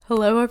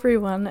Hello,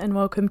 everyone, and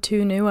welcome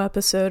to a new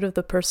episode of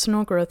the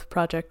Personal Growth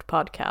Project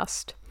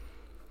podcast.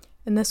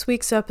 In this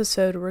week's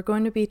episode, we're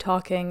going to be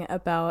talking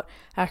about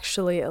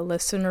actually a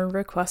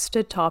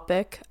listener-requested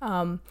topic,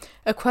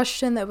 a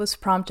question that was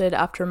prompted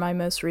after my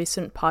most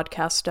recent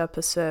podcast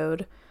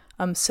episode,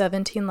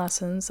 17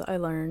 Lessons I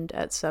Learned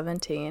at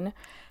 17.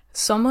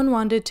 Someone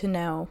wanted to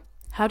know,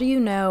 how do you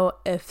know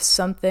if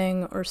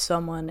something or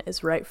someone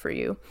is right for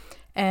you?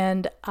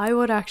 And I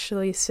would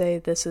actually say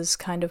this is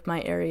kind of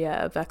my area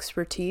of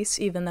expertise,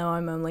 even though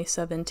I'm only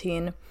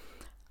 17.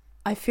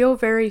 I feel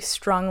very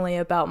strongly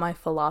about my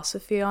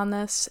philosophy on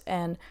this,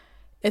 and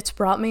it's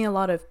brought me a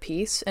lot of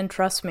peace. And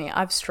trust me,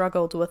 I've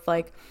struggled with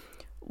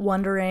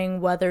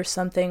wondering whether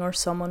something or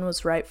someone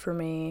was right for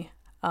me.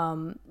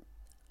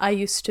 I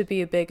used to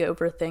be a big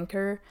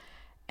overthinker,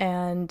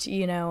 and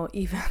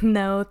even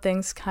though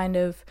things kind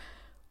of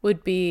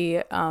would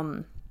be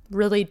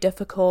really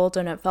difficult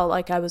and it felt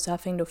like I was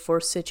having to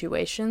force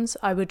situations,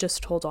 I would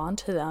just hold on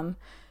to them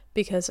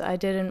because I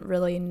didn't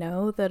really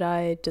know that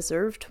I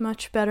deserved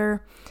much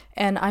better.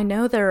 And I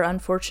know there are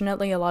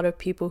unfortunately a lot of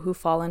people who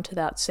fall into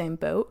that same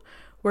boat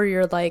where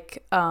you're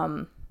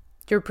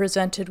you're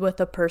presented with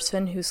a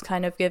person who's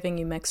kind of giving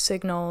you mixed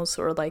signals,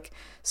 or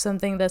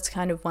something that's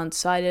kind of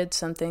one-sided,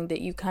 something that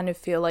you kind of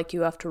feel like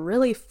you have to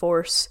really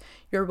force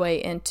your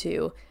way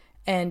into.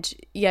 And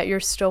yet you're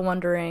still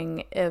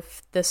wondering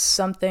if this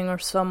something or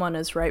someone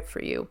is right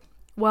for you.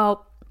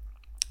 Well,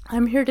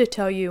 I'm here to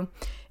tell you,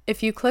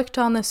 if you clicked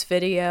on this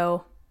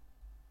video,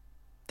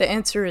 the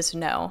answer is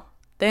no.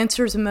 The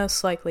answer is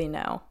most likely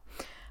no.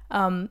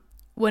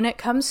 When it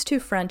comes to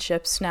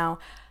friendships now,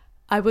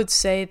 I would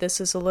say this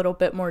is a little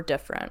bit more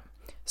different.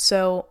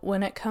 So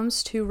when it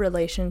comes to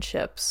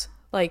relationships,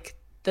 like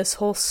this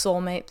whole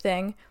soulmate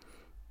thing,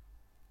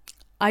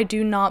 I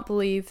do not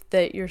believe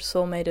that your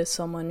soulmate is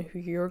someone who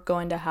you're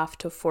going to have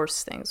to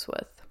force things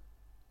with.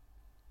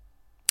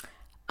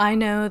 I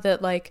know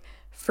that,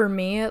 for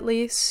me at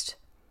least,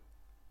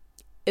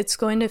 it's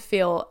going to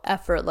feel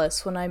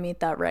effortless when I meet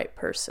that right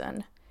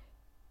person.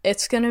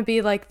 It's going to be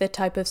the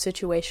type of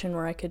situation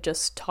where I could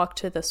just talk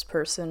to this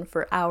person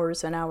for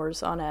hours and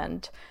hours on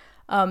end.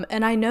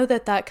 And I know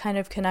that kind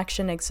of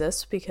connection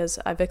exists because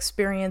I've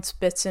experienced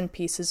bits and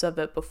pieces of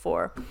it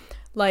before.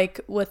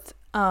 With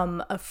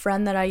a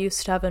friend that I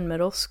used to have in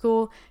middle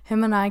school,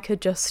 him and I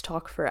could just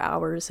talk for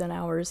hours and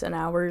hours and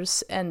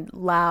hours and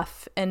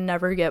laugh and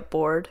never get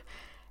bored.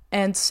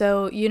 And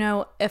so,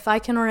 if I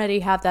can already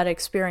have that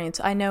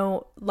experience, I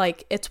know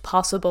it's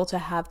possible to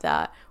have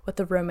that with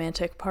a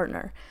romantic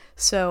partner.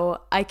 So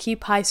I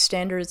keep high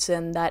standards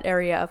in that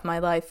area of my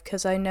life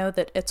because I know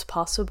that it's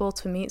possible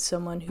to meet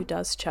someone who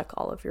does check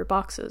all of your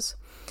boxes.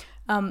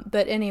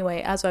 But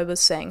anyway, as I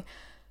was saying,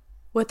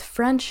 with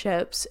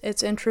friendships,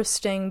 it's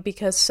interesting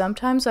because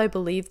sometimes I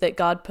believe that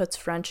God puts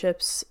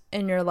friendships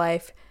in your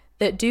life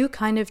that do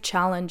kind of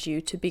challenge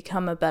you to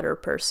become a better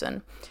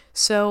person.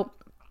 So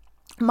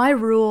my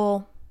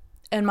rule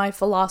and my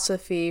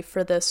philosophy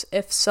for this,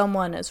 if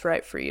someone is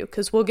right for you,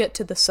 because we'll get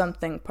to the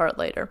something part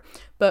later,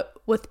 but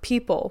with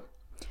people,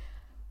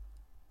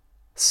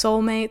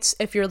 soulmates,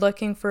 if you're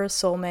looking for a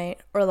soulmate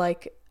or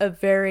a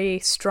very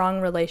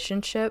strong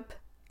relationship,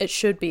 it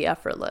should be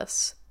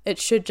effortless. It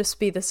should just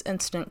be this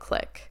instant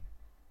click.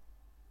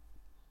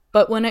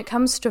 But when it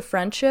comes to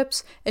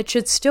friendships, it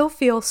should still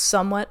feel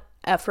somewhat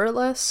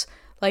effortless.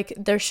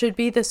 There should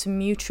be this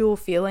mutual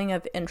feeling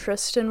of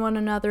interest in one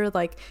another.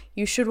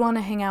 You should want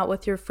to hang out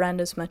with your friend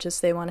as much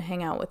as they want to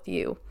hang out with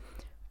you.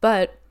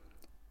 But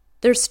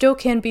there still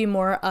can be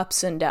more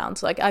ups and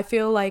downs. I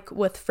feel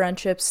with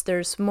friendships,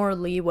 there's more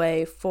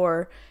leeway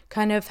for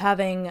kind of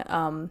having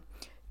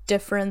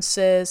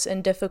differences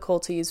and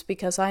difficulties,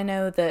 because I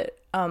know that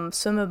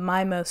some of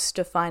my most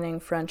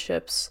defining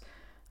friendships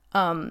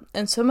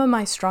and some of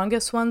my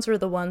strongest ones are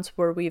the ones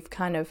where we've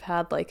kind of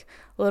had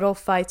little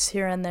fights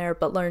here and there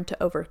but learned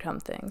to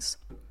overcome things.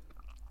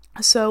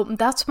 So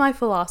that's my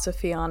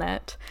philosophy on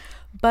it.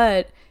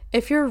 But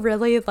if you're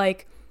really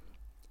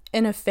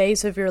in a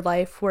phase of your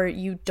life where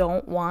you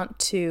don't want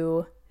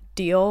to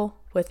deal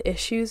with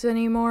issues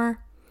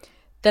anymore,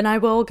 then I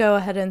will go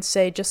ahead and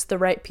say just the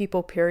right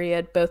people,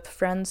 period, both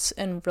friends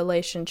and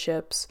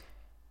relationships,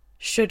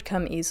 should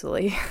come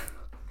easily.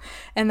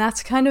 And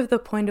that's kind of the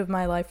point of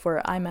my life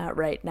where I'm at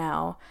right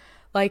now.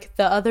 The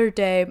other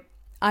day,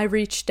 I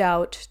reached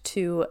out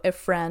to a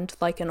friend,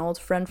 an old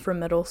friend from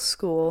middle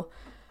school,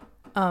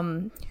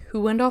 who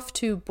went off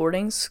to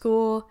boarding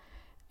school,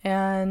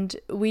 and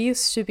we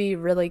used to be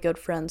really good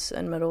friends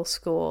in middle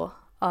school.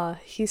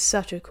 He's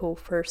such a cool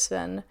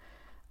person.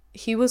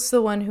 He was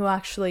the one who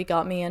actually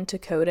got me into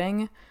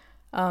coding.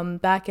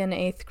 Back in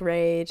 8th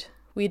grade,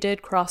 we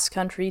did cross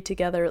country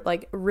together.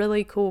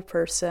 Really cool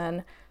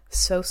person,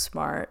 so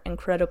smart,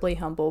 incredibly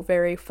humble,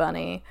 very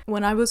funny.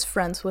 When I was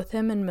friends with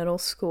him in middle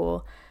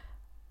school,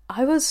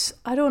 I was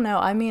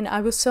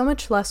so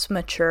much less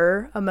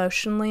mature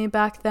emotionally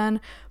back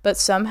then, but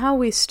somehow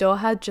we still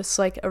had just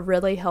a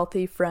really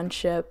healthy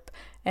friendship,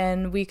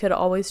 and we could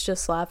always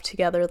just laugh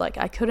together.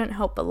 I couldn't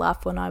help but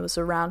laugh when I was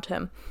around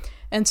him.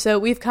 And so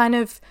we've kind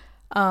of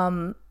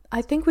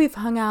I think we've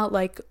hung out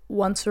like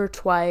once or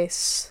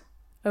twice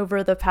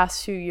over the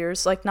past few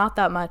years, like not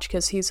that much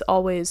because he's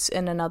always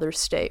in another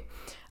state.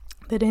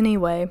 But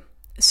anyway,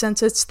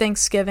 since it's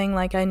Thanksgiving,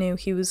 like I knew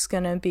he was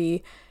going to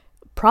be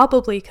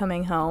probably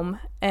coming home,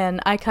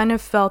 and I kind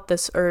of felt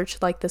this urge,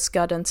 like this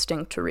gut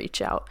instinct to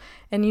reach out.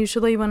 And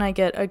usually when I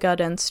get a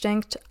gut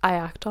instinct, I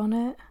act on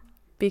it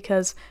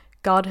because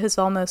God has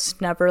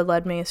almost never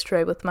led me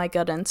astray with my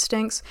gut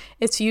instincts.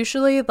 It's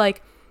usually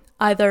like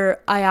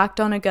either I act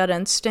on a gut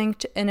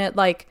instinct and it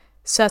like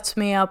sets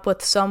me up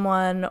with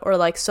someone or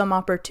like some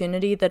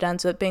opportunity that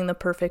ends up being the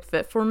perfect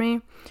fit for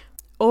me,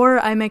 or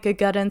I make a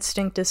gut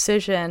instinct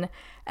decision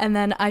and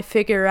then I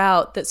figure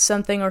out that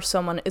something or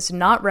someone is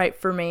not right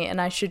for me and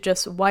I should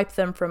just wipe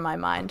them from my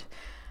mind.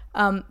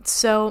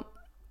 So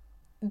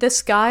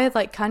this guy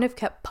like kind of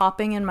kept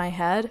popping in my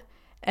head,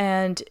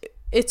 and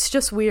it's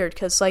just weird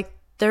because like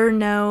there are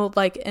no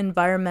like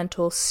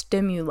environmental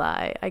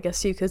stimuli, I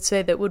guess you could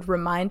say, that would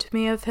remind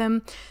me of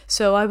him.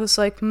 So I was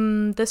like,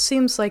 this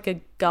seems like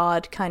a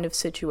God kind of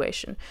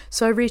situation.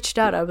 So I reached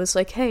out. I was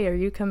like, hey, are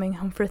you coming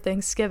home for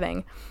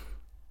Thanksgiving?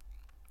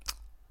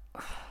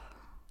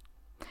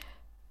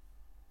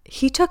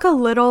 He took a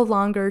little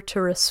longer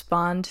to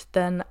respond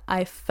than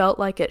I felt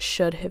like it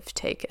should have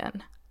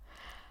taken.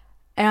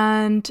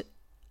 And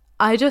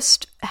I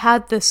just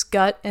had this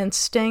gut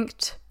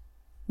instinct.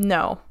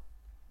 No.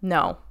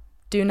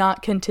 Do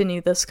not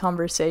continue this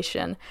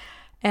conversation.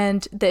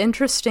 And the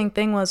interesting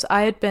thing was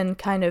I had been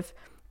kind of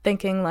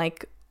thinking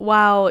like,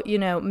 wow,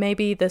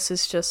 maybe this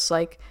is just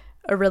like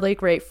a really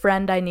great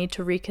friend I need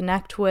to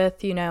reconnect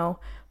with,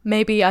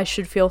 maybe I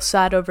should feel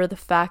sad over the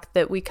fact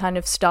that we kind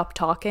of stopped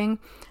talking.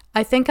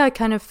 I think I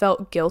kind of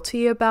felt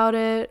guilty about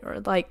it, or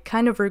like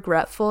kind of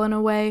regretful in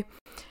a way.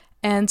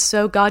 And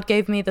so God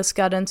gave me this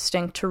gut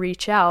instinct to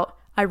reach out.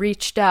 I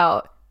reached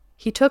out.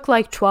 He took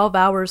like 12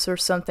 hours or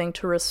something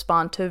to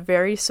respond to a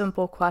very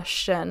simple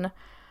question.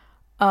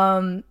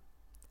 And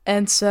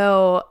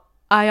so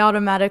I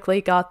automatically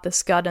got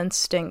this gut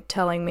instinct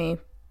telling me,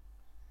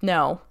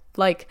 no,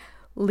 like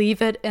leave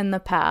it in the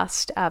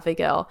past,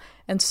 Abigail.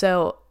 And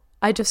so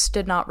I just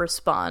did not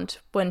respond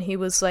when he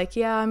was like,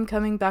 yeah, I'm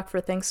coming back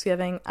for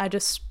Thanksgiving. I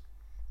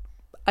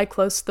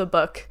closed the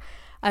book.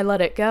 I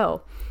let it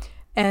go.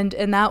 And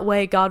in that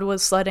way, God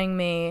was letting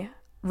me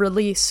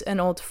release an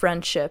old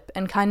friendship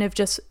and kind of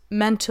just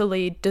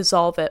mentally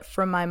dissolve it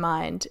from my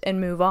mind and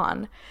move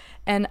on.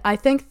 And I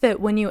think that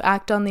when you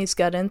act on these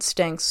gut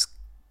instincts,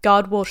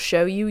 God will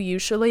show you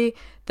usually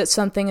that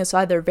something is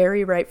either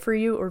very right for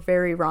you or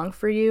very wrong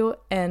for you.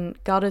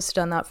 And God has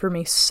done that for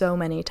me so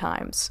many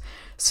times.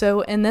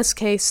 So in this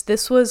case,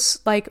 this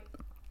was like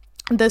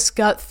this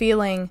gut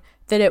feeling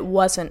that it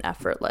wasn't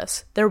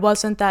effortless. There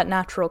wasn't that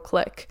natural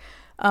click.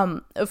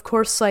 Of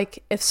course,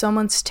 like if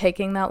someone's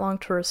taking that long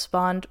to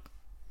respond,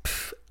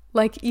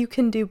 like you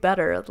can do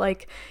better.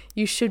 Like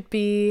you should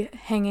be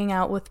hanging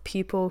out with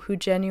people who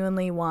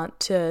genuinely want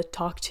to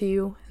talk to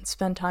you and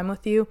spend time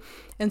with you.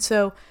 And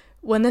so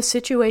when this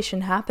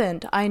situation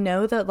happened, I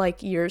know that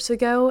like years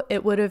ago,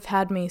 it would have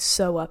had me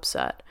so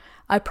upset.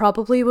 I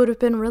probably would have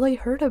been really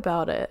hurt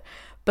about it.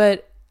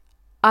 But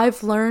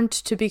I've learned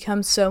to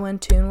become so in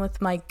tune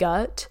with my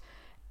gut.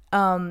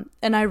 And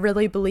I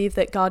really believe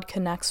that God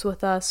connects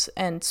with us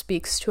and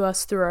speaks to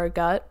us through our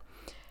gut.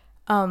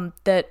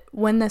 That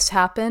when this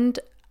happened,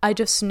 I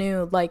just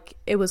knew like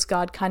it was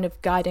God kind of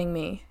guiding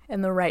me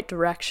in the right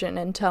direction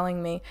and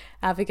telling me,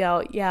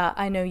 Abigail, yeah,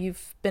 I know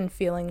you've been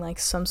feeling like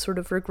some sort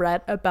of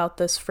regret about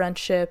this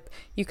friendship.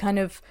 You kind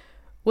of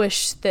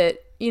wish that,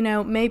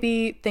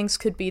 maybe things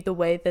could be the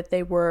way that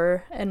they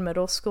were in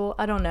middle school.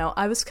 I don't know.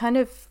 I was kind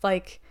of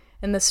like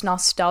in this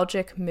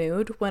nostalgic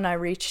mood when I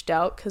reached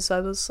out because I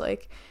was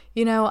like,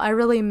 I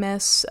really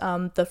miss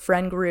the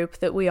friend group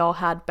that we all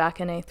had back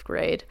in 8th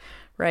grade,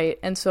 right?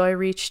 And so I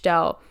reached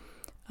out.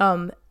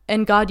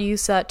 And God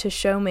used that to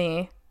show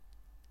me,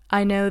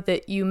 I know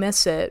that you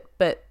miss it,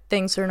 but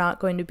things are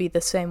not going to be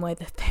the same way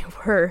that they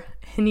were,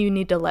 and you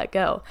need to let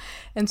go.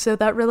 And so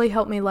that really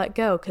helped me let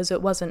go because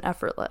it wasn't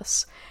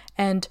effortless.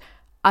 And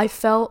I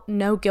felt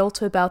no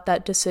guilt about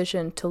that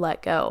decision to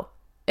let go.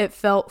 It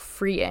felt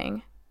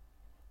freeing.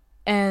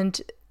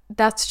 And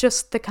that's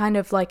just the kind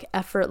of like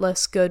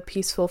effortless, good,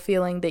 peaceful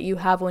feeling that you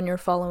have when you're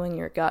following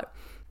your gut.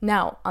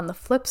 Now, on the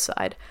flip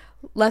side,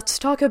 let's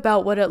talk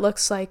about what it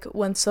looks like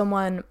when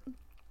someone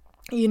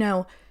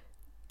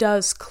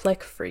does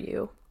click for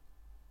you.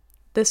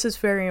 This is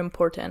very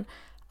important.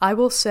 I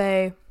will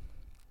say,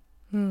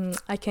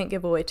 I can't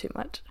give away too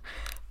much,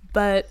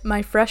 but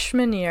my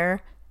freshman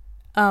year,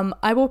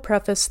 I will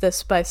preface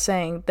this by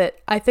saying that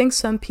I think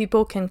some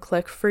people can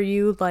click for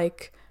you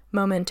like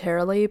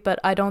momentarily, but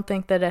I don't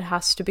think that it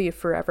has to be a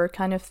forever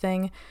kind of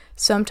thing.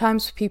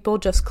 Sometimes people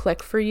just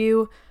click for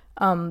you,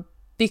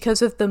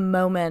 because of the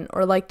moment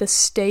or like the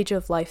stage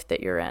of life that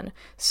you're in.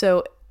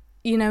 So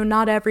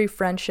not every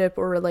friendship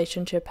or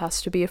relationship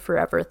has to be a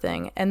forever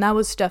thing. And that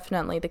was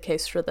definitely the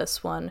case for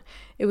this one.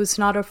 It was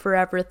not a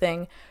forever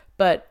thing,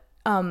 but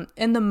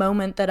in the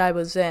moment that I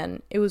was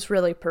in, it was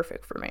really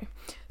perfect for me.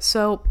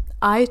 So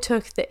I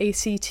took the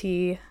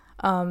ACT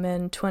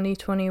in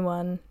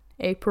 2021,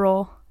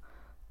 April.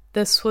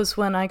 This was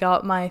when I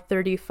got my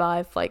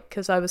 35, like,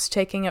 because I was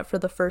taking it for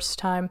the first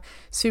time.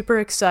 Super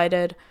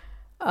excited.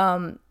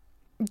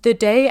 The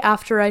day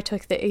after I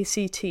took the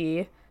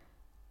ACT,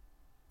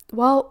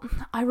 well,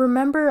 I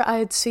remember I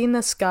had seen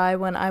this guy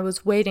when I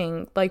was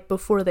waiting, like,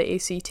 before the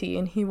ACT,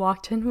 and he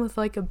walked in with,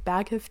 like, a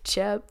bag of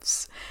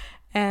chips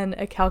and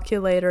a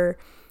calculator,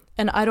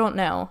 and I don't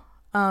know.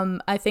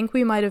 I think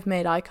we might have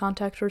made eye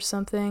contact or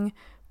something,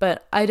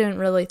 but I didn't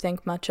really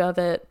think much of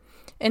it.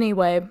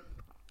 Anyway,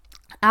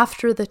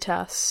 after the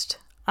test,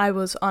 I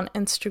was on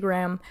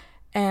Instagram,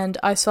 and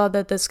I saw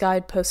that this guy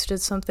had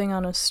posted something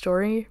on a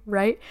story,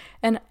 right?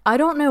 And I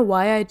don't know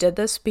why I did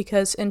this,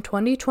 because in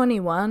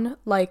 2021,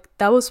 like,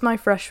 that was my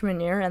freshman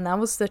year, and that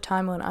was the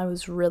time when I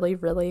was really,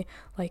 really,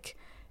 like,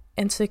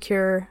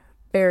 insecure,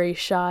 very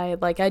shy.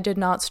 Like, I did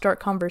not start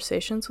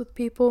conversations with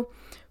people,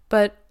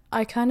 but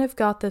I kind of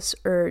got this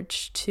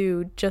urge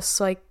to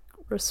just, like,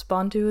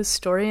 respond to his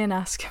story and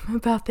ask him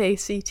about the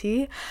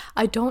ACT.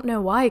 I don't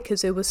know why,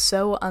 because it was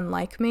so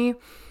unlike me,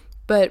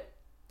 but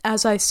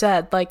as I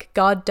said, like,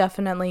 God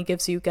definitely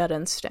gives you gut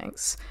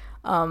instincts.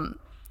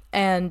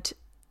 And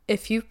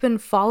if you've been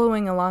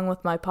following along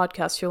with my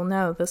podcast, you'll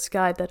know this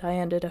guy that I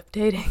ended up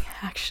dating,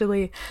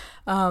 actually,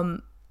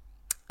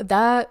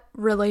 that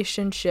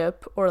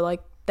relationship, or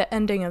like the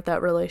ending of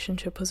that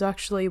relationship, was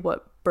actually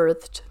what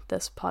birthed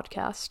this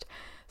podcast.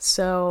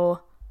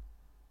 So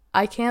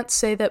I can't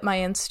say that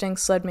my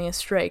instincts led me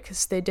astray,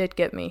 because they did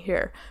get me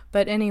here.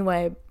 But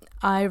anyway,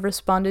 I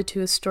responded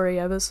to his story.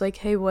 I was like,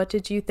 hey, what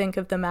did you think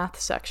of the math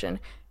section?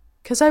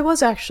 Because I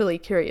was actually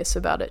curious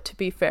about it, to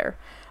be fair.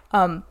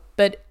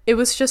 But it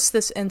was just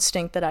this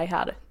instinct that I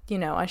had,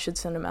 I should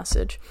send a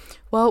message.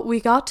 Well, we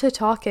got to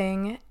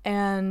talking,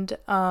 and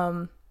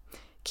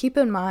keep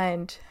in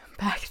mind,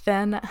 back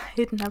then,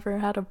 I'd never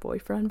had a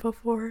boyfriend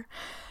before.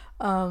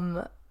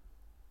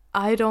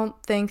 I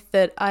don't think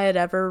that I had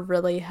ever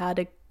really had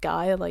a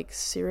guy, like,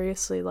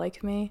 seriously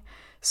like me.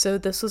 So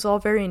this was all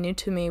very new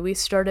to me. We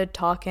started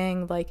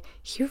talking, like,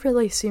 he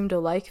really seemed to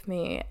like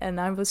me, and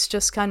I was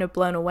just kind of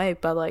blown away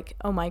by, like,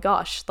 oh my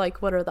gosh,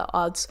 like, what are the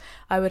odds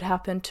I would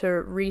happen to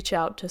reach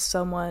out to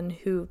someone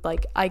who,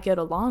 like, I get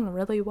along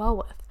really well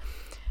with.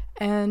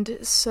 And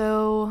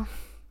so,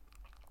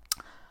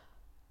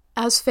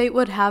 as fate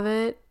would have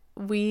it,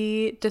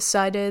 we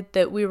decided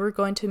that we were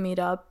going to meet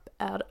up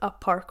at a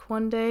park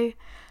one day.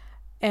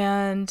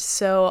 And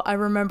so I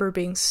remember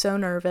being so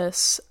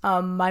nervous.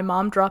 My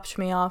mom dropped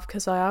me off,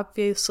 because I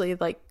obviously,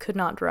 like, could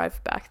not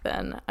drive back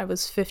then. I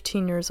was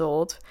 15 years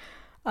old.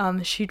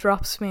 She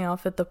drops me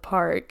off at the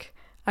park.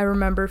 I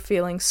remember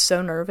feeling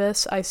so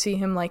nervous. I see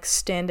him, like,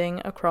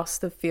 standing across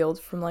the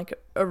field from, like,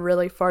 a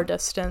really far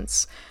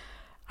distance.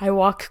 I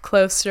walk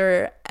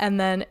closer, and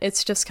then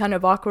it's just kind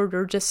of awkward.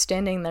 We're just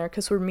standing there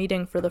because we're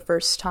meeting for the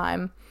first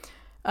time,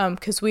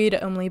 because we'd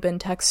only been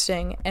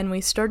texting, and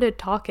we started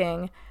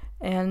talking,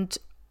 and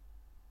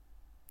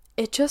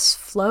it just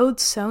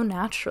flowed so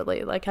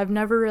naturally. Like, I've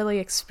never really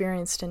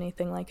experienced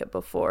anything like it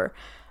before.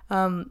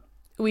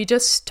 We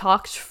just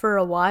talked for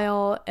a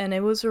while, and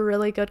it was a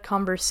really good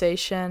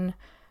conversation.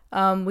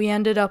 We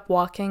ended up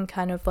walking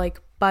kind of,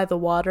 like, by the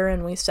water,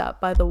 and we sat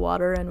by the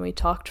water, and we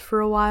talked for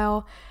a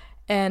while.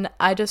 And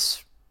I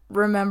just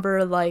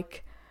remember,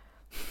 like,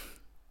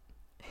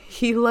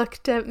 he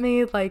looked at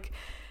me, like,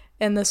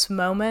 in this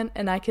moment,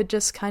 and I could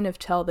just kind of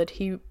tell that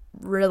he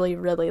really,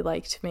 really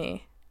liked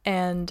me.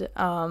 And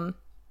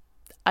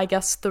I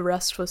guess the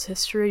rest was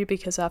history,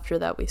 because after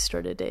that we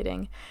started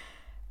dating.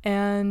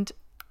 And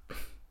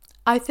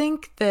I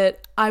think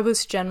that I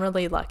was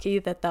generally lucky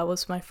that that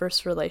was my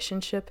first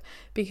relationship,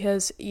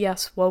 because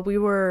yes, while we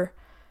were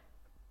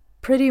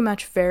pretty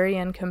much very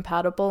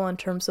incompatible in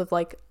terms of,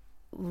 like,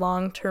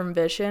 long-term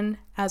vision,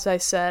 as I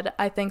said,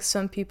 I think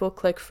some people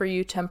click for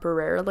you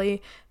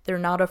temporarily. They're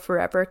not a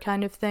forever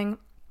kind of thing.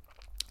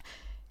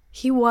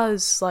 He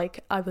was,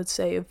 like, I would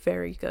say, a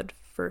very good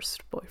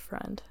first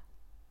boyfriend.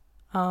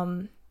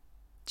 I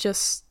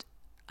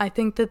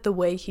think that the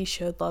way he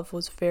showed love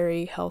was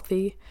very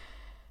healthy,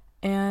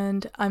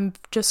 and I'm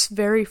just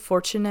very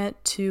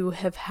fortunate to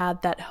have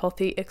had that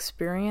healthy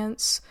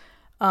experience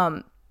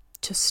to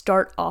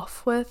start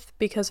off with,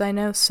 because I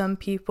know some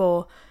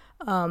people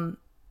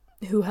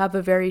who have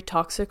a very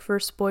toxic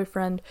first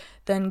boyfriend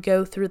then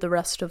go through the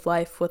rest of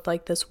life with,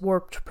 like, this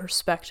warped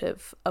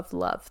perspective of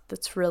love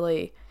that's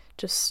really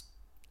just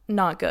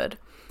not good.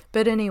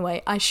 But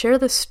anyway, I share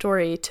this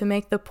story to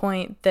make the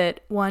point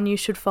that, one, you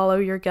should follow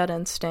your gut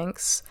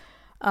instincts,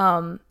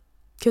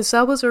 because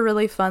that was a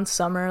really fun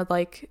summer.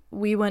 Like,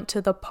 we went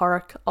to the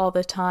park all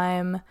the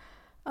time.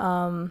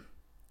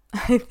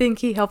 I think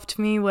he helped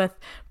me with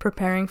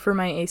preparing for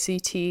my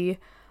ACT a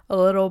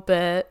little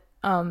bit.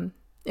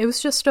 It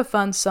was just a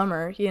fun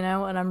summer,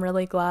 and I'm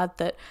really glad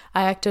that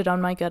I acted on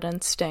my gut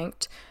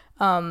instinct.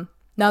 Now,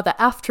 the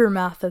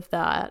aftermath of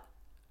that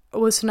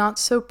was not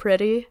so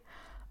pretty.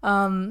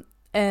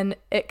 And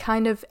it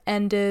kind of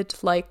ended,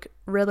 like,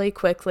 really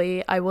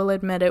quickly. I will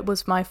admit it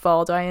was my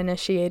fault. I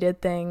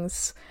initiated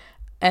things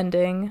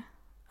ending.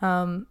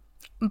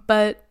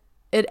 But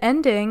it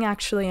ending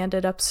actually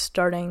ended up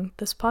starting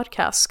this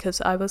podcast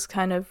because I was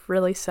kind of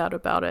really sad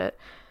about it.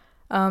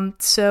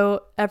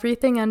 So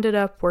everything ended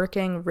up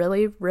working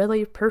really,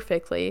 really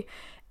perfectly.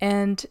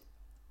 And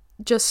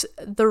just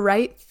the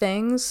right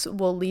things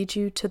will lead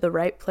you to the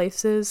right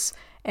places,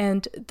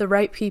 and the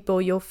right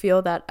people you'll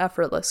feel that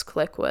effortless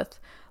click with.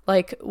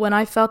 Like when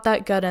I felt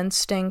that gut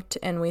instinct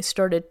and we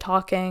started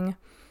talking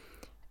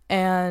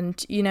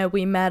and,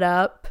 we met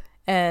up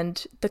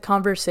and the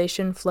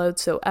conversation flowed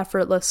so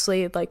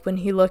effortlessly. Like when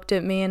he looked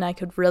at me and I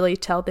could really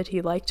tell that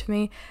he liked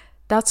me,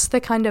 that's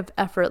the kind of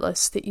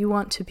effortless that you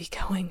want to be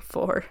going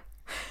for.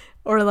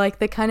 Or like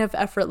the kind of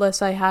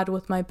effortless I had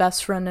with my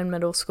best friend in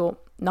middle school.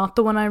 Not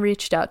the one I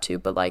reached out to,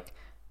 but like,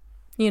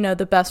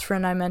 the best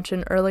friend I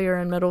mentioned earlier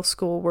in middle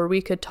school where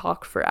we could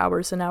talk for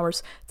hours and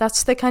hours.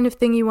 That's the kind of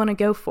thing you want to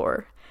go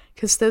for,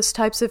 because those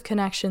types of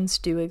connections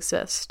do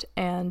exist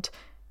and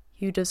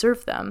you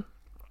deserve them.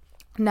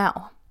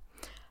 Now,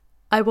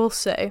 I will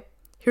say,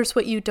 here's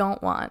what you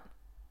don't want.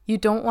 You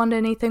don't want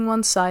anything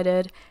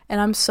one-sided,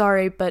 and I'm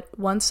sorry, but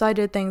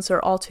one-sided things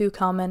are all too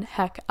common.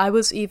 Heck, I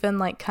was even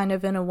like kind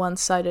of in a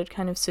one-sided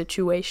kind of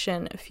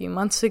situation a few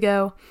months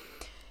ago.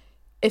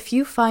 If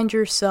you find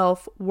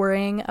yourself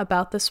worrying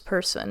about this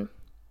person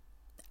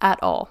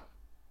at all,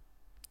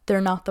 they're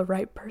not the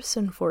right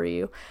person for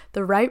you.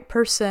 The right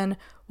person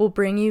will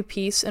bring you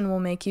peace and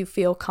will make you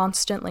feel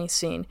constantly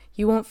seen.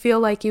 You won't feel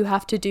like you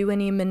have to do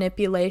any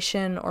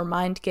manipulation or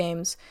mind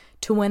games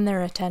to win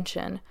their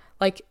attention.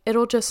 Like,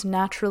 it'll just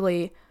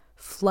naturally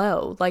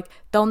flow. Like,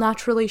 they'll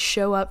naturally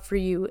show up for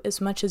you as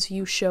much as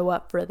you show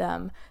up for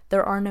them.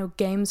 There are no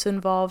games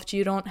involved.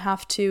 You don't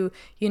have to,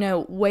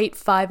 wait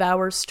 5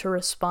 hours to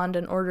respond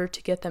in order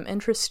to get them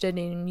interested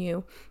in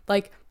you.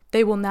 Like,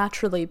 they will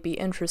naturally be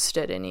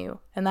interested in you.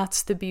 And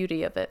that's the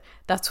beauty of it.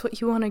 That's what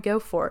you want to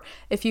go for.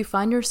 If you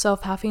find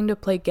yourself having to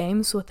play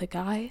games with a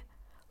guy,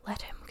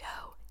 let him go.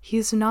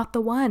 He's not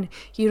the one.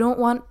 You don't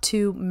want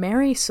to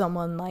marry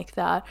someone like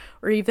that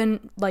or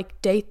even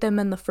like date them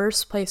in the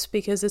first place,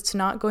 because it's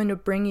not going to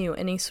bring you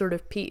any sort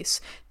of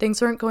peace.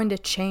 Things aren't going to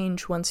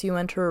change once you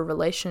enter a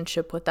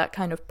relationship with that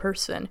kind of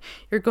person.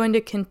 You're going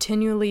to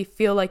continually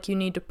feel like you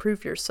need to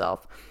prove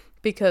yourself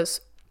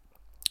because,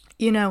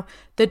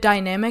 the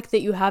dynamic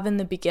that you have in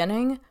the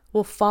beginning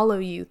will follow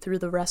you through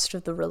the rest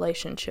of the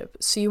relationship.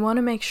 So you want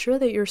to make sure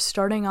that you're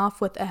starting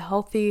off with a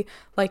healthy,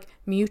 like,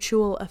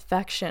 mutual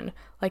affection,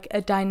 like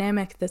a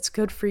dynamic that's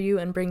good for you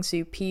and brings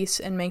you peace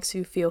and makes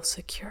you feel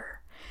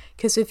secure.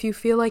 Because if you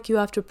feel like you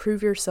have to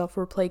prove yourself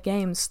or play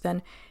games,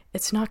 then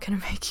it's not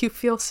going to make you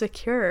feel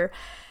secure.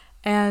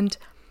 And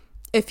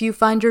if you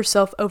find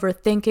yourself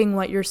overthinking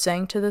what you're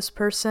saying to this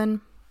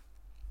person,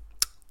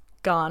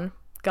 gone.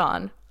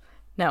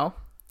 No.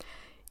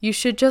 You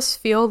should just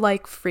feel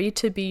like free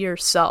to be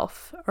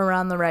yourself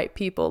around the right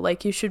people.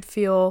 Like you should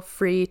feel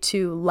free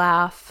to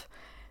laugh,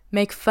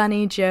 make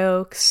funny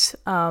jokes,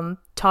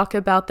 talk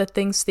about the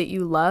things that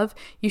you love.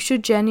 You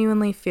should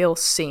genuinely feel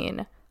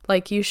seen.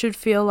 Like you should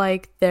feel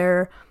like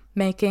they're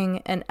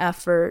making an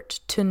effort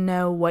to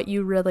know what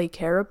you really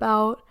care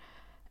about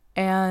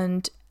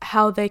and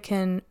how they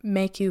can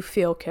make you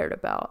feel cared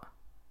about.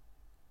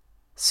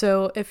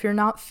 So if you're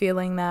not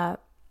feeling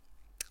that,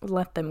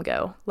 let them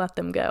go.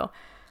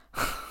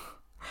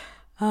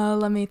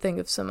 Let me think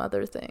of some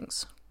other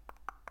things.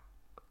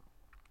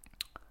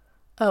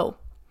 Oh,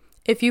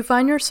 if you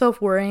find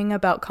yourself worrying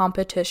about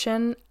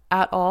competition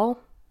at all,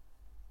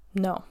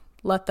 no,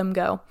 let them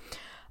go.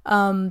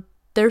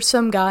 There's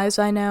some guys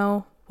I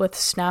know with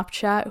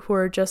Snapchat who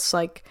are just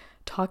like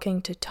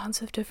talking to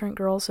tons of different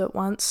girls at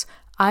once.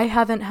 I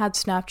haven't had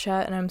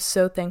Snapchat and I'm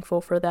so thankful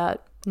for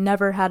that.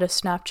 Never had a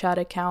Snapchat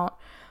account.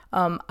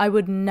 I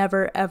would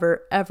never,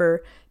 ever,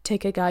 ever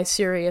take a guy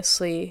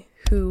seriously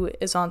who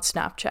is on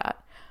Snapchat,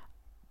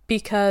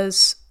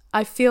 because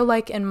I feel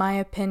like, in my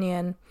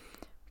opinion,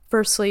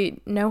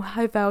 firstly, no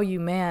high-value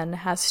man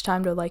has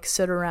time to like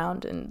sit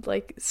around and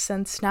like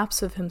send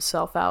snaps of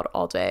himself out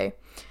all day.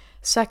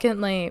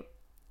 Secondly,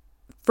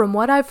 from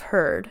what I've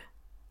heard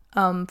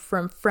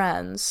from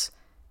friends,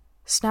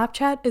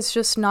 Snapchat is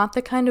just not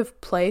the kind of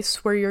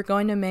place where you're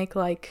going to make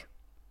like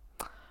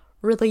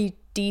really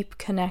deep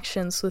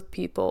connections with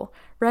people,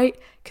 right?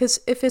 Because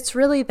if it's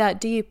really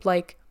that deep,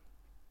 like,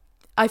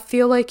 I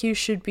feel like you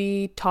should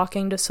be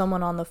talking to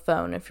someone on the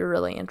phone if you're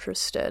really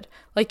interested.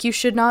 Like, you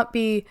should not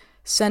be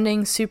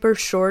sending super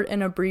short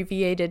and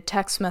abbreviated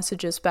text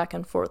messages back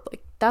and forth.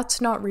 Like,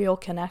 that's not real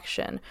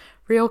connection.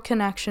 Real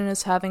connection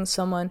is having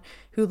someone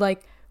who,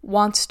 like,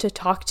 wants to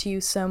talk to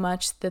you so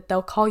much that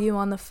they'll call you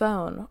on the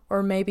phone,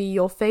 or maybe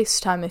you'll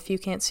FaceTime if you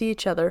can't see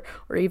each other,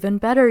 or even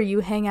better,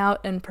 you hang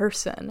out in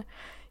person.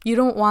 You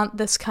don't want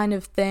this kind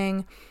of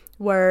thing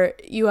where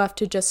you have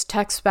to just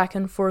text back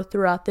and forth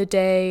throughout the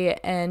day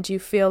and you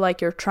feel like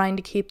you're trying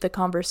to keep the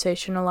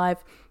conversation alive.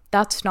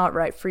 That's not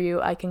right for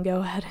you. I can go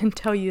ahead and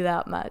tell you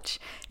that much.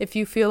 If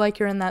you feel like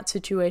you're in that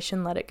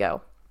situation, let it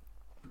go.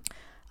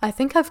 I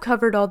think I've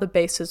covered all the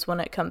bases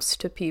when it comes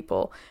to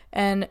people.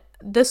 And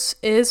this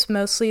is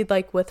mostly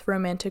like with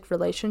romantic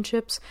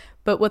relationships,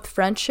 but with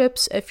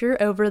friendships, if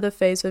you're over the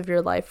phase of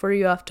your life where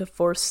you have to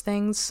force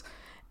things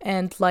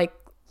and like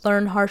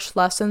learn harsh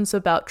lessons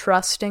about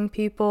trusting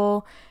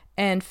people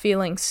and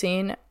feeling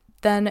seen,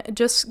 then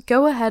just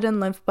go ahead and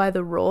live by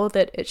the rule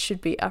that it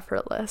should be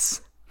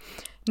effortless.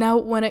 Now,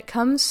 when it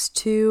comes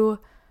to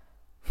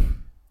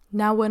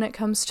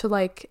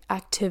like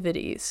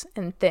activities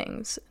and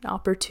things and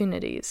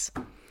opportunities,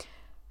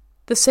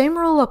 the same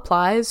rule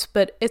applies,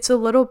 but it's a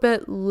little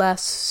bit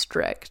less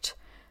strict.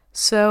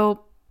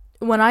 So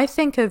when I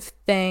think of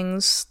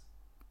things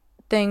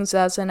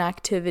as in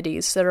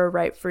activities that are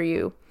right for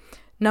you,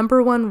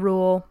 number one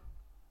rule,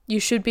 you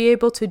should be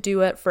able to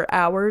do it for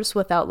hours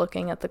without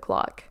looking at the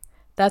clock.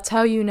 That's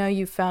how you know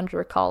you've found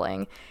your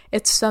calling.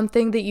 It's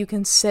something that you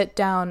can sit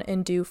down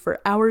and do for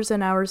hours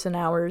and hours and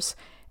hours,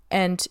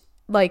 and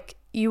like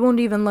you won't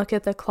even look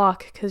at the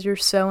clock because you're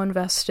so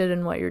invested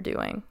in what you're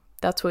doing.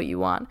 That's what you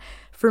want.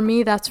 For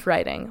me, that's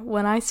writing.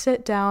 When I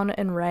sit down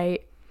and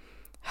write,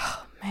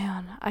 oh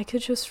man, I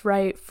could just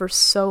write for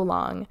so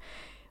long.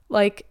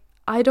 Like,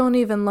 I don't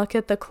even look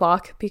at the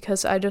clock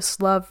because I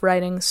just love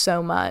writing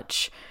so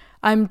much.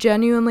 I'm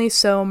genuinely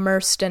so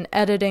immersed in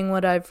editing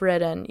what I've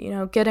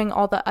written, getting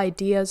all the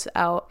ideas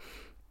out,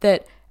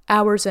 that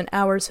hours and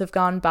hours have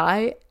gone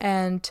by,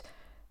 and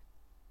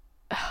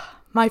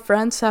my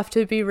friends have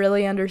to be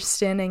really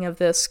understanding of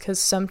this because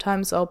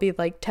sometimes I'll be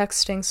like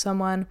texting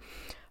someone,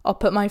 I'll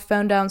put my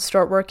phone down,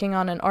 start working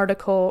on an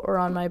article or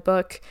on my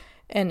book,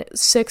 and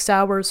 6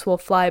 hours will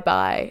fly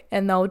by,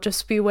 and they'll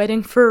just be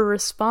waiting for a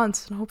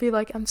response, and I'll be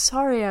like, I'm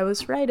sorry, I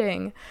was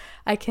writing.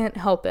 I can't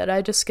help it.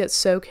 I just get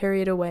so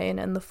carried away and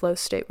in the flow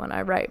state when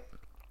I write.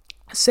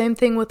 Same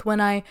thing with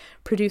when I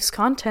produce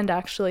content,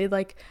 actually,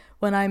 like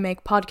when I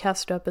make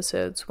podcast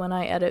episodes, when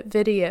I edit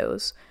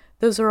videos.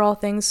 Those are all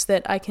things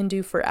that I can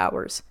do for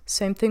hours.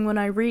 Same thing when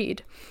I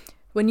read.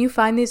 When you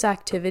find these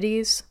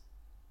activities,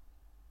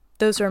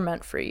 those are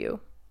meant for you.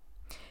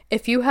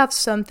 If you have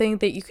something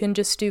that you can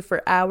just do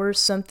for hours,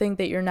 something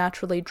that you're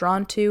naturally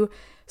drawn to,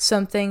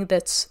 something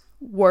that's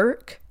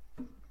work,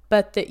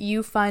 but that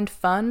you find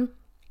fun,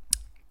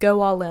 go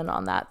all in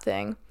on that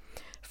thing.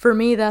 For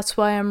me, that's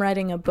why I'm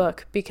writing a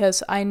book,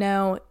 because I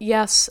know,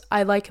 yes,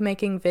 I like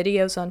making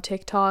videos on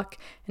TikTok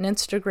and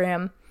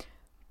Instagram,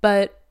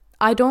 but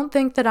I don't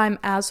think that I'm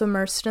as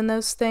immersed in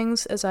those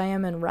things as I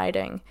am in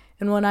writing.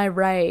 And when I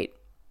write,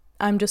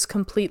 I'm just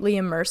completely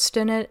immersed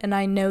in it, and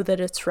I know that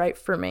it's right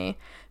for me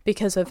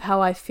because of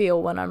how I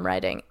feel when I'm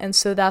writing. And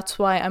so that's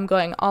why I'm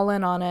going all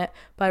in on it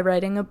by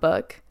writing a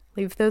book,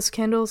 Leave Those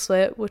Candles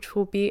Lit, which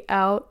will be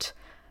out,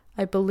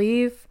 I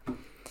believe,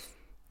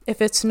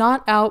 if it's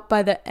not out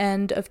by the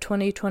end of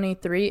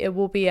 2023, it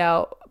will be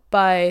out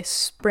by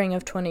spring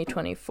of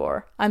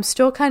 2024. I'm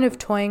still kind of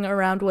toying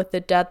around with the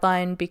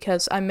deadline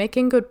because I'm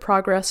making good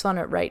progress on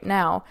it right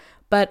now,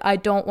 but I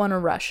don't want to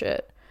rush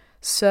it.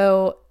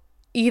 So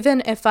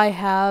even if I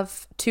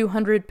have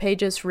 200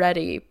 pages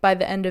ready by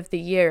the end of the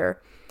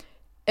year,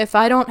 if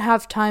I don't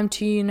have time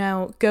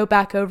to, go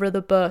back over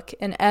the book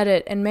and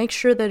edit and make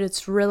sure that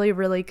it's really,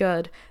 really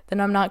good, then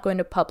I'm not going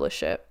to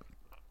publish it.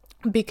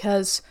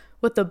 Because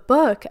with the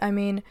book,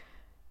 I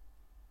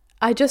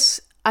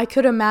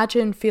could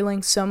imagine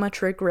feeling so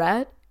much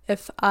regret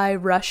if I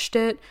rushed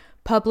it,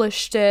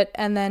 published it,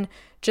 and then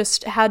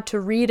just had to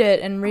read it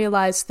and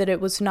realize that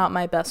it was not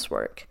my best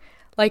work.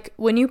 Like,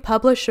 when you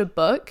publish a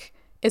book,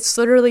 it's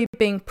literally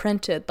being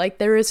printed. Like,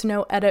 there is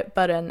no edit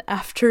button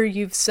after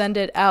you've sent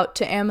it out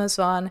to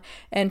Amazon,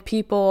 and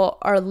people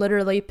are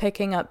literally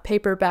picking up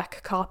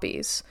paperback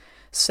copies.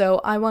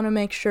 So I want to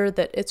make sure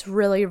that it's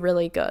really,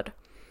 really good.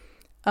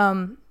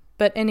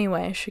 But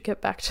anyway, I should get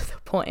back to the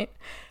point.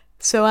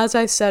 So as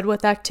I said,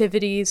 with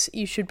activities,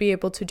 you should be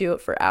able to do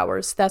it for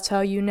hours. That's how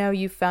you know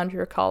you've found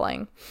your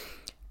calling.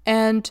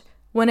 And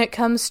when it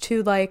comes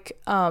to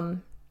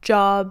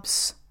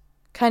jobs,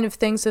 kind of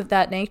things of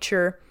that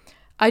nature,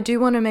 I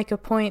do want to make a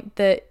point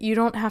that you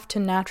don't have to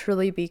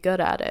naturally be good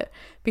at it,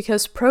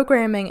 because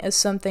programming is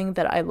something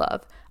that I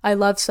love. I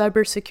love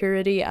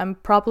cybersecurity. I'm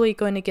probably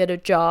going to get a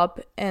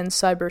job in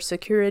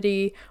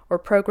cybersecurity or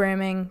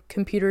programming,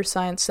 computer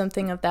science,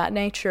 something of that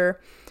nature.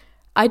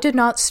 I did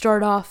not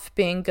start off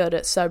being good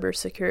at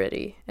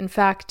cybersecurity. In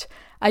fact,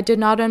 I did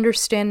not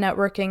understand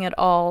networking at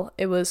all.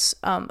 It was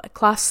a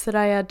class that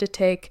I had to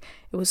take.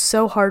 It was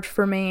so hard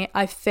for me.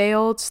 I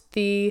failed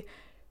the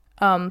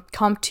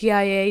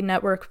CompTIA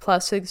Network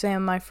Plus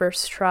exam my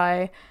first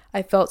try.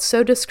 I felt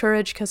so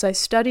discouraged because I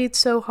studied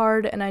so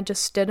hard and I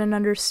just didn't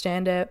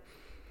understand it.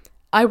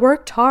 I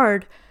worked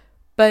hard,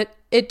 but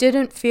it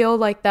didn't feel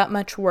like that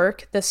much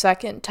work the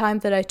second time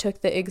that I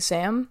took the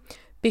exam,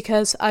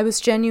 because I was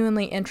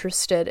genuinely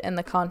interested in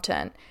the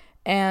content.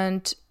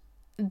 And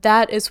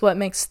that is what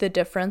makes the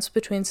difference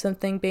between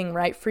something being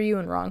right for you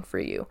and wrong for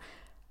you.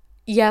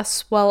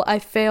 Yes, well, I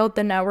failed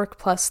the Network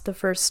Plus the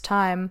first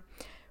time.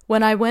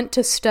 When I went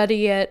to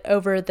study it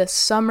over the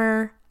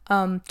summer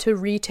to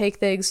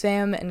retake the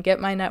exam and get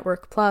my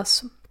Network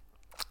Plus,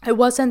 it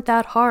wasn't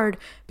that hard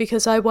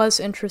because I was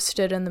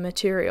interested in the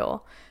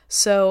material.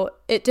 So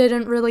it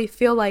didn't really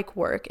feel like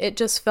work. It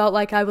just felt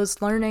like I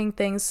was learning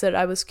things that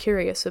I was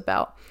curious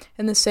about.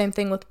 And the same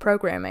thing with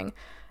programming.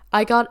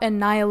 I got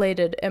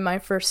annihilated in my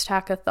first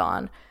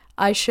hackathon.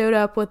 I showed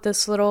up with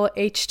this little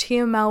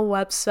HTML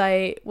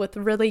website with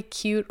really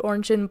cute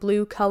orange and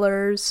blue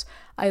colors.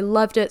 I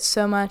loved it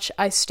so much.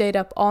 I stayed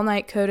up all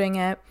night coding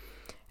it.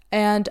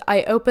 And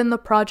I opened the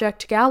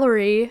project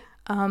gallery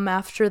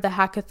after the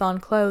hackathon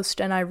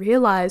closed, and I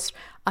realized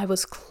I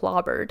was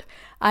clobbered.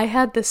 I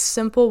had this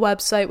simple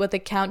website with a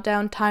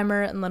countdown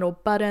timer and little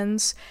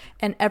buttons,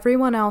 and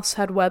everyone else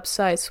had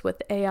websites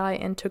with AI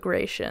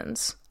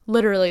integrations.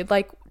 Literally,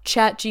 like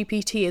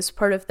ChatGPT is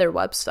part of their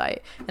website,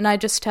 and I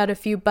just had a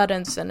few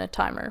buttons and a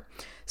timer.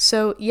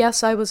 So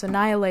yes, I was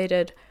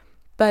annihilated,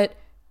 but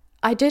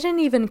I didn't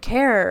even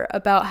care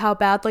about how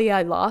badly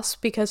I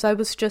lost because I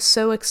was just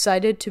so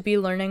excited to be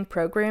learning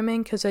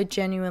programming because I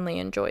genuinely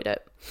enjoyed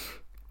it.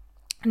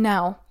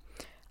 Now,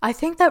 I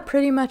think that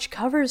pretty much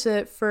covers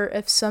it for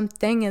if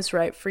something is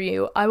right for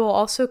you. I will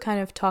also kind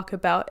of talk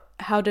about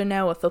how to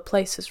know if a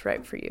place is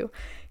right for you.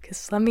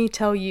 Because let me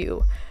tell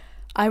you,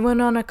 I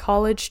went on a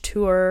college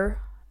tour.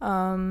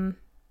 It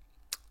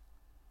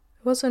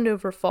wasn't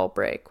over fall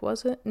break,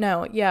 was it?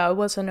 No, yeah, it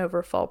wasn't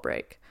over fall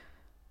break.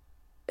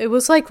 It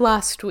was like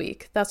last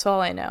week. That's all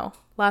I know.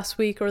 Last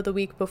week or the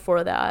week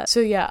before that.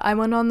 So yeah, I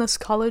went on this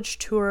college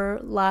tour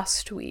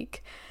last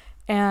week.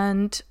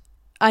 And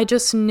I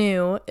just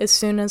knew as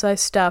soon as I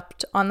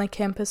stepped on the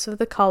campus of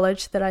the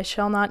college that I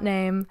shall not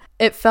name,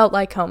 it felt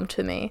like home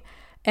to me.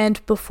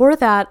 And before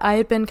that, I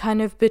had been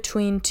kind of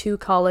between two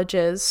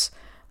colleges.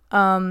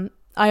 I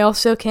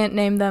also can't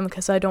name them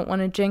because I don't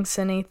want to jinx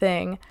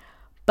anything.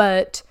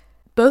 But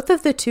both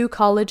of the two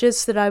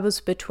colleges that I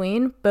was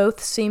between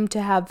both seemed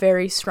to have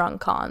very strong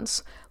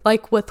cons.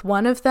 Like with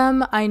one of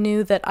them, I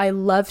knew that I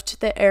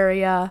loved the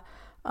area.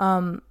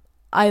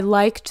 I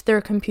liked their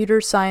computer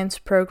science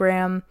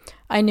program.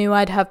 I knew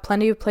I'd have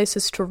plenty of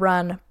places to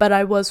run, but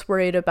I was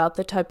worried about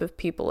the type of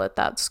people at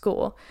that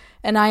school.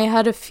 And I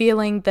had a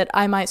feeling that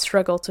I might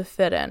struggle to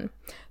fit in.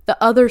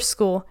 The other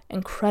school,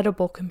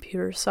 incredible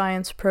computer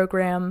science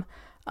program.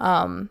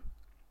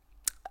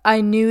 I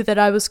knew that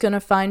I was going to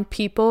find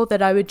people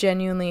that I would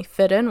genuinely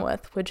fit in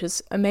with, which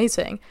is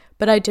amazing.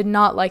 But I did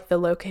not like the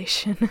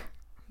location.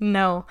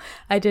 No,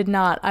 I did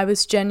not. I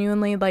was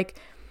genuinely like,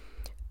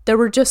 there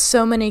were just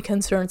so many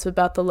concerns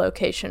about the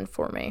location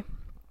for me.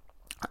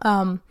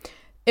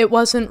 It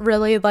wasn't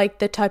really like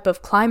the type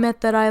of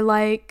climate that I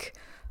like.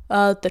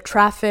 The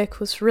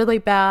traffic was really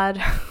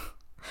bad.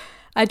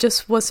 I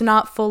just was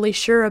not fully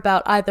sure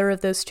about either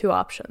of those two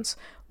options.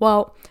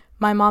 Well,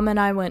 my mom and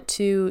I went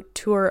to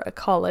tour a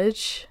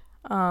college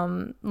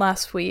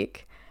last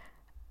week,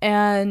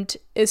 and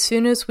as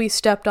soon as we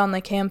stepped on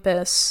the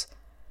campus,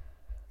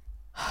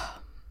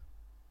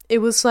 it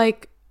was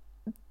like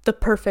the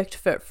perfect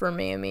fit for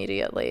me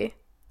immediately.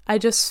 I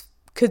just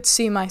could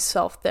see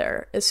myself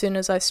there as soon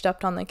as I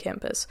stepped on the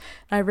campus.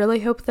 And I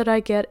really hope that I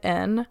get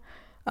in.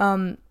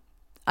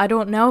 I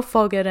don't know if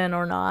I'll get in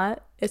or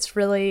not. It's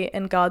really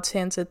in God's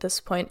hands at this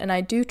point, and I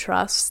do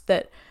trust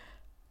that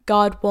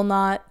God will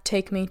not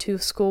take me to a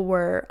school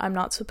where I'm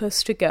not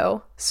supposed to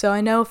go. So I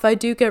know if I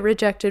do get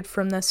rejected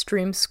from this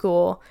dream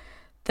school,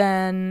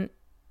 then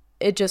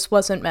it just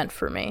wasn't meant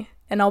for me,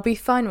 and I'll be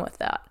fine with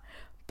that.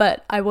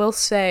 But I will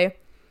say,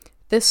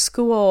 this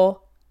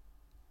school,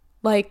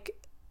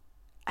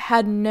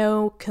 had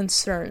no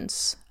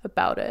concerns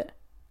about it.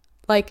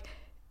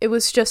 It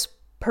was just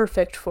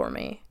perfect for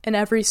me in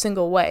every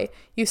single way.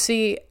 You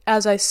see,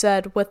 as I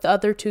said, with the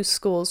other two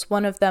schools,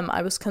 one of them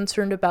I was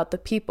concerned about the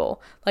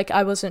people.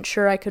 I wasn't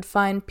sure I could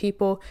find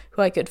people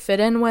who I could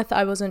fit in with.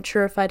 I wasn't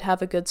sure if I'd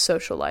have a good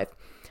social life.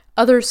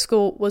 Other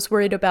school was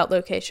worried about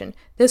location.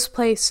 This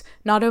place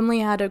not only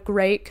had a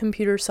great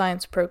computer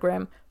science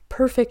program,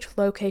 perfect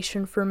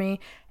location for me,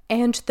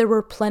 and there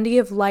were plenty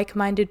of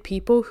like-minded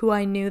people who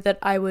I knew that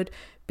I would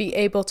be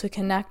able to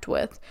connect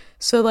with.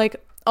 So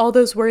all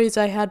those worries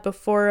I had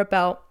before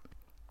about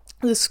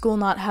the school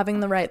not having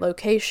the right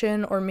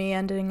location or me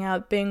ending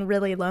up being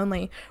really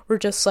lonely were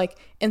just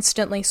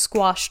instantly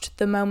squashed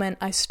the moment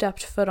I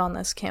stepped foot on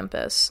this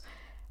campus.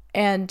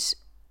 And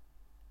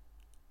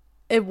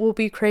it will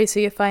be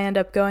crazy if I end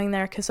up going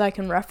there because I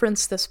can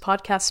reference this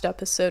podcast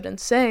episode and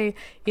say,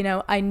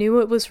 I knew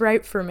it was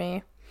right for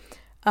me.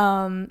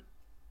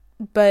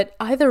 But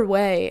either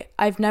way,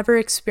 I've never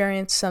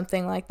experienced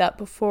something like that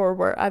before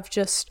where I've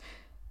just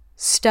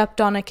stepped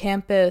on a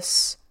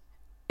campus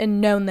and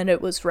known that it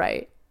was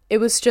right. It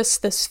was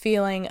just this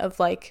feeling of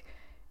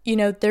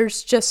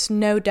there's just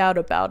no doubt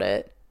about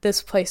it.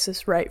 This place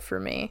is right for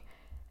me.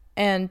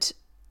 And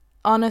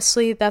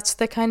honestly, that's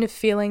the kind of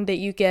feeling that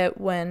you get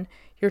when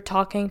you're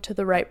talking to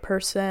the right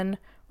person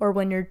or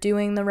when you're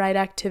doing the right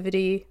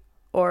activity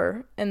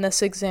or, in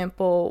this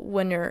example,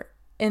 when you're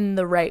in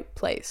the right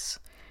place.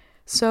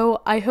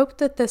 So I hope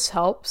that this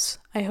helps.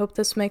 I hope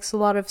this makes a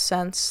lot of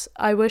sense.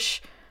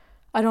 There's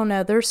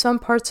some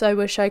parts I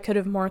wish I could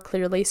have more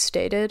clearly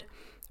stated,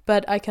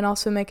 but I can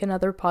also make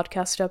another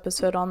podcast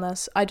episode on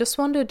this. I just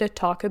wanted to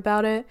talk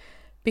about it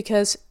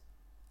because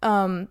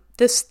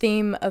this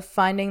theme of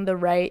finding the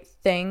right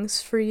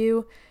things for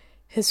you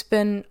has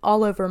been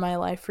all over my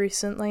life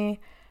recently,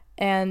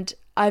 and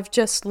I've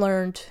just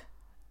learned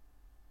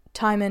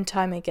time and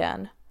time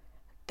again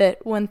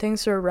that when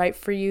things are right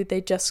for you, they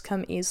just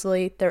come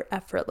easily. They're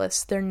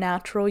effortless. They're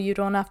natural. You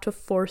don't have to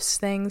force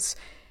things.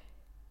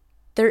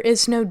 There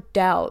is no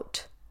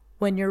doubt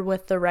when you're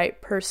with the right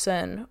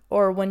person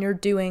or when you're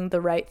doing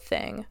the right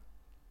thing.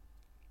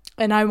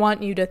 And I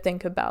want you to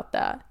think about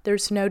that.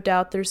 There's no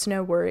doubt. There's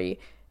no worry.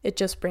 It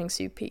just brings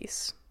you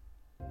peace.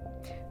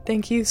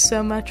 Thank you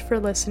so much for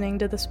listening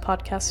to this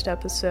podcast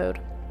episode.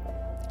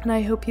 And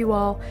I hope you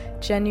all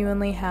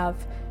genuinely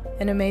have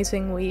an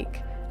amazing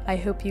week. I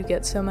hope you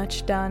get so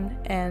much done,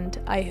 and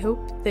I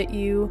hope that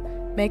you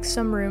make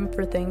some room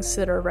for things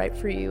that are right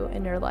for you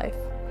in your life.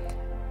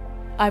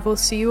 I will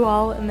see you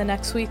all in the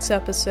next week's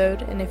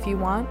episode, and if you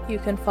want, you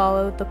can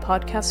follow the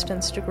podcast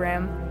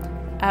Instagram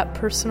at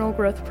Personal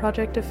Growth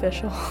Project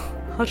Official.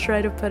 I'll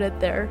try to put it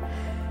there.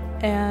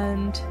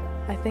 And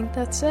I think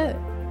that's it.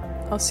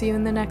 I'll see you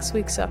in the next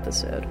week's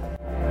episode.